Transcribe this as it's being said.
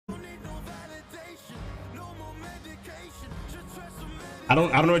I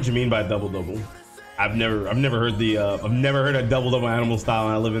don't know what you mean by double double. I've never heard a double double animal style,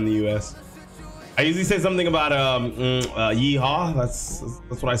 and I live in the US. I usually say something about yeehaw. That's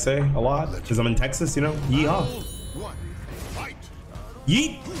what I say a lot because I'm in Texas, you know. Yeehaw.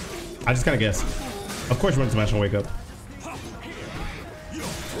 Yeet. I just kind of guessed. Of course, you want to smash and wake up.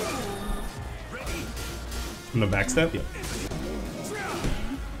 From the back step, yeah.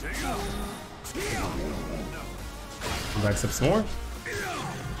 Back step some more.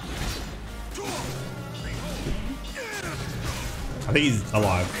 I think he's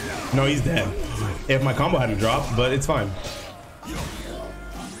alive. No, he's dead. If my combo hadn't dropped, but it's fine.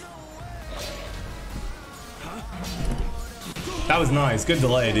 That was nice. Good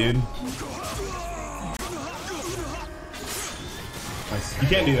delay, dude. Nice. You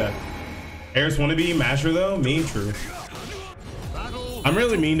can't do that. Eris wannabe masher though? Mean, true. I'm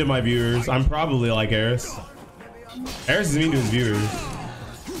really mean to my viewers. I'm probably like Eris. Eris is mean to his viewers.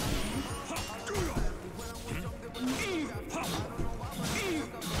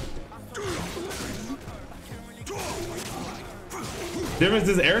 Difference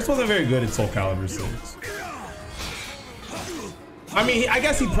is Eris wasn't very good at Soul Calibur 6. I mean, I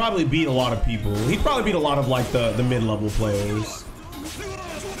guess he'd probably beat a lot of people. He'd probably beat a lot of like the mid-level players.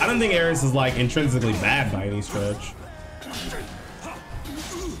 I don't think Eris is like intrinsically bad by any stretch.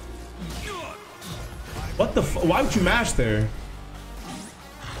 What the f— why would you mash there?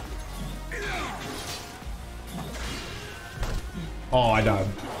 Oh, I died.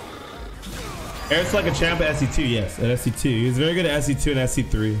 Eris like a champ at SC2, yes, at SC2. He was very good at SC2 and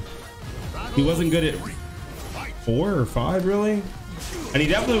SC3. He wasn't good at 4 or 5, really? And he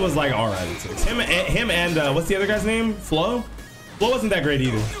definitely was like alright at 6. Him and what's the other guy's name? Flo? Flo wasn't that great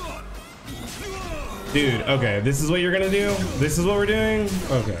either. Dude, okay, this is what you're gonna do? This is what we're doing?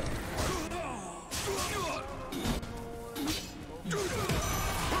 Okay.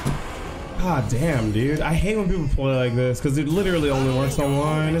 God damn, dude. I hate when people play like this because it literally only works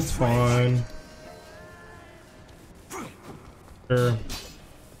online. It's fine. Sure.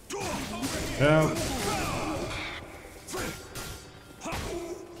 Yeah.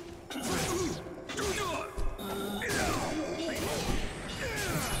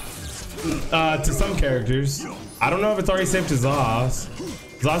 To some characters. I don't know if it's already safe to Zos.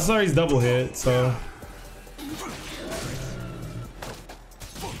 Zos already double hit, so.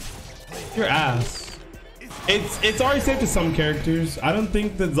 Your ass. It's already safe to some characters. I don't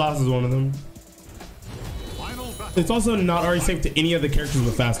think that Zos is one of them. It's also not already safe to any of the characters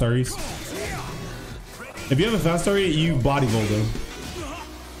with fast REs. If you have a fast RE, you body roll them.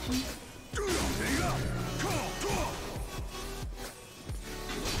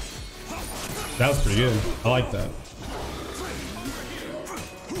 That was pretty good. I like that.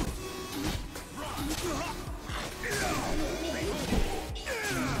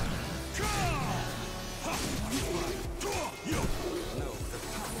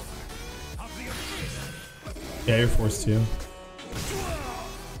 Yeah, you're forced to.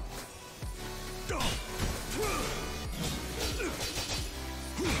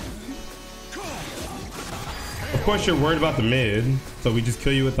 Of course, you're worried about the mid, so we just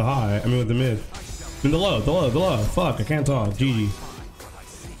kill you with the high. I mean, with the mid. I mean, the low. Fuck, I can't talk. GG.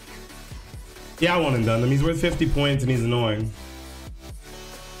 Yeah, I want him done. He's worth 50 points and he's annoying.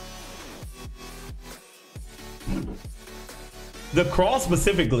 The crawl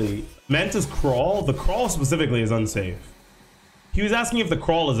specifically, Manta's crawl, the crawl specifically is unsafe. He was asking if the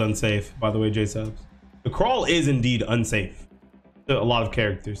crawl is unsafe, by the way, J-Subs. The crawl is indeed unsafe to a lot of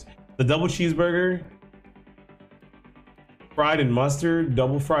characters. The double cheeseburger, fried and mustard,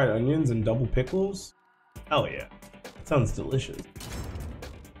 double fried onions, and double pickles. Hell yeah. That sounds delicious.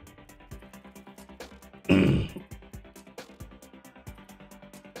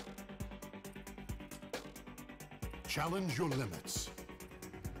 Challenge your limits.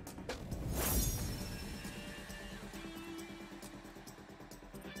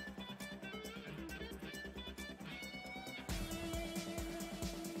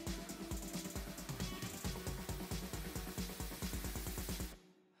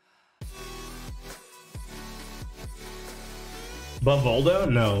 Bavoldo?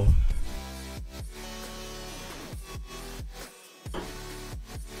 No.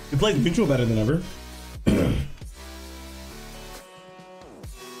 He plays neutral better than ever.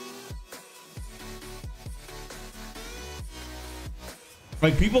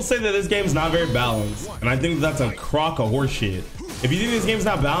 Like, people say that this game's not very balanced, and I think that's a crock of horse shit. If you think this game's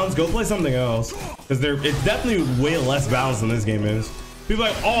not balanced, go play something else, because it's definitely way less balanced than this game is. People are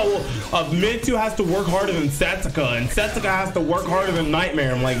like, oh, well, Mid-2 has to work harder than Setsuka, and Setsuka has to work harder than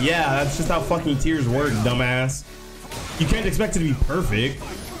Nightmare. I'm like, yeah, that's just how fucking tiers work, dumbass. You can't expect it to be perfect.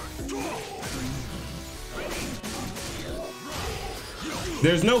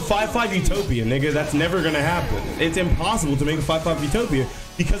 There's no 5-5 Utopia, nigga. That's never gonna happen. It's impossible to make a 5-5 Utopia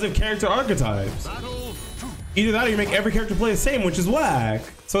because of character archetypes. Either that or you make every character play the same, which is whack.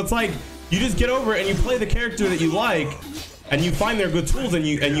 So it's like you just get over it and you play the character that you like, and you find their good tools and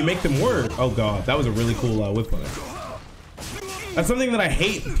you make them work. Oh god, that was a really cool whip punish. That's something that I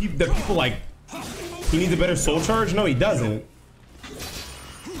hate. That people like. He needs a better soul charge. No, he doesn't.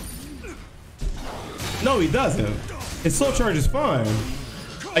 No, he doesn't. His soul charge is fine.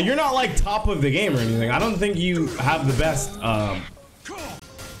 You're not like top of the game or anything. I don't think you have the best.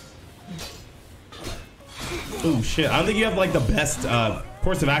 Oh shit! I don't think you have like the best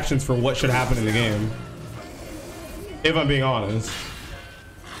course of actions for what should happen in the game. If I'm being honest.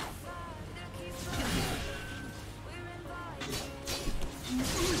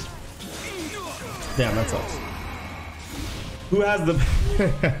 Damn, that sucks. Who has the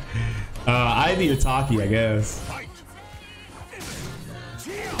Ivy or Taki, I guess.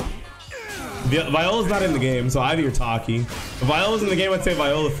 Viola's not in the game, so Ivy or Taki. If Viola's in the game, I'd say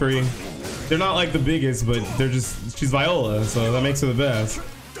Viola free. They're not like the biggest, but they're just, she's Viola, so that makes her the best.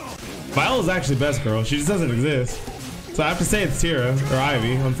 Viola's actually best girl. She just doesn't exist. So I have to say it's Tira or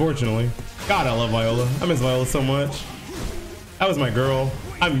Ivy, unfortunately. God, I love Viola. I miss Viola so much. That was my girl.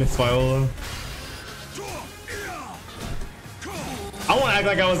 I miss Viola. I want to act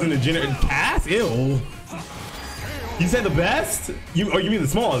like I was in the Cass? Ew. You said the best? You mean the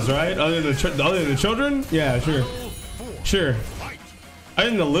smallest, right? Other than the children? Yeah, sure. Sure. Other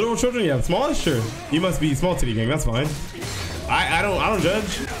than the literal children? Yeah, the smallest? Sure. You must be small titty gang. That's fine. I don't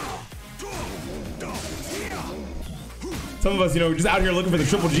judge. Some of us, you know, just out here looking for the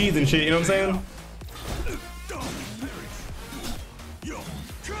triple G's and shit. You know what I'm saying?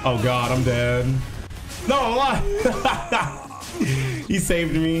 Oh god, I'm dead. No, I'm alive. He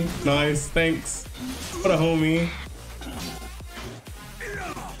saved me. Nice, thanks. What a homie.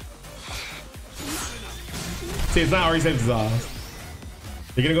 See, it's not already saved his ass.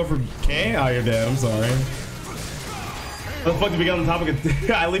 You're gonna go for K? Oh, you're dead. I'm sorry. What the fuck did we get on the topic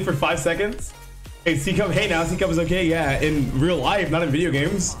of I leave for 5 seconds? Hey, C-Cup. Hey, now C-Cup is okay. Yeah, in real life, not in video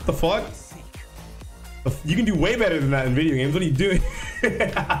games. What the fuck? You can do way better than that in video games. What are you doing?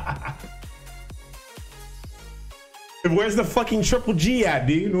 Where's the fucking triple G at,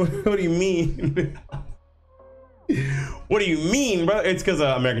 dude? What do you mean? What do you mean, bro? It's because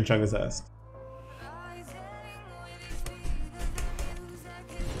American Chungus asked.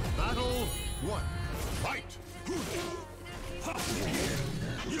 Battle 1. Fight.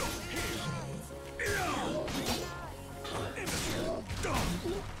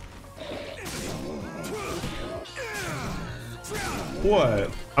 What?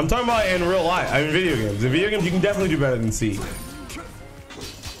 I'm talking about in real life. I mean, video games. In video games, you can definitely do better than C.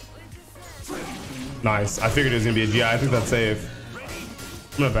 Nice. I figured it was gonna be a GI. I think that's safe.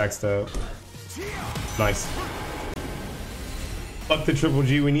 I'm gonna backstab. Nice. Fuck the triple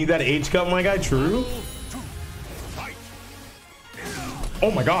G. We need that H cup, my guy. True. Oh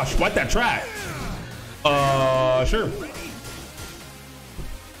my gosh! Wipe that track. Sure.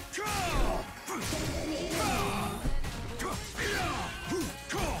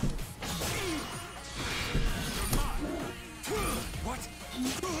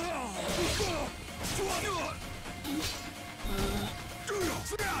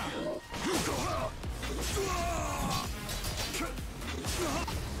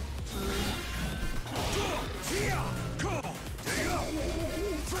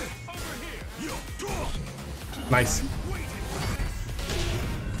 Nice.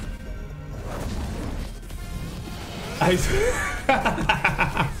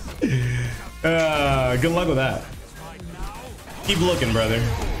 Good luck with that. Keep looking, brother.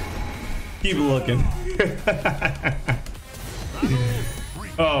 Keep looking.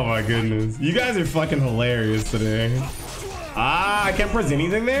 Oh my goodness. You guys are fucking hilarious today. Ah, I can't press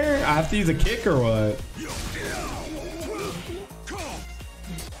anything there? I have to use a kick or what?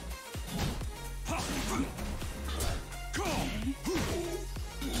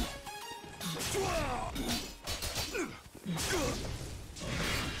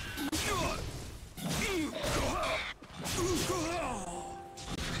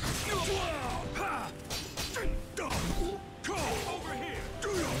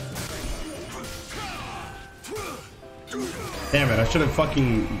 Damn it, I should have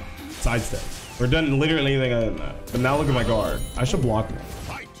fucking sidestepped. Or done literally anything other than that. But now look at my guard. I should block now.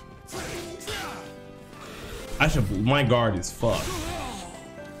 I should, my guard is fucked.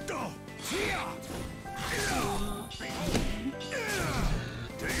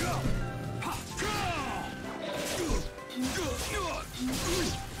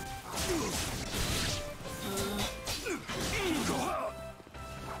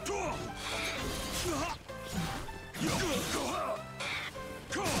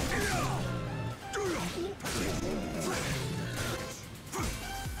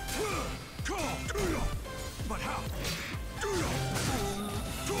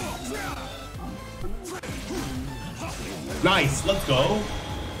 Nice. Let's go.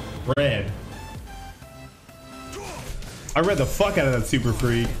 Red. I read the fuck out of that super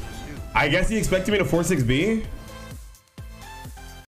freak. I guess he expected me to 4-6B.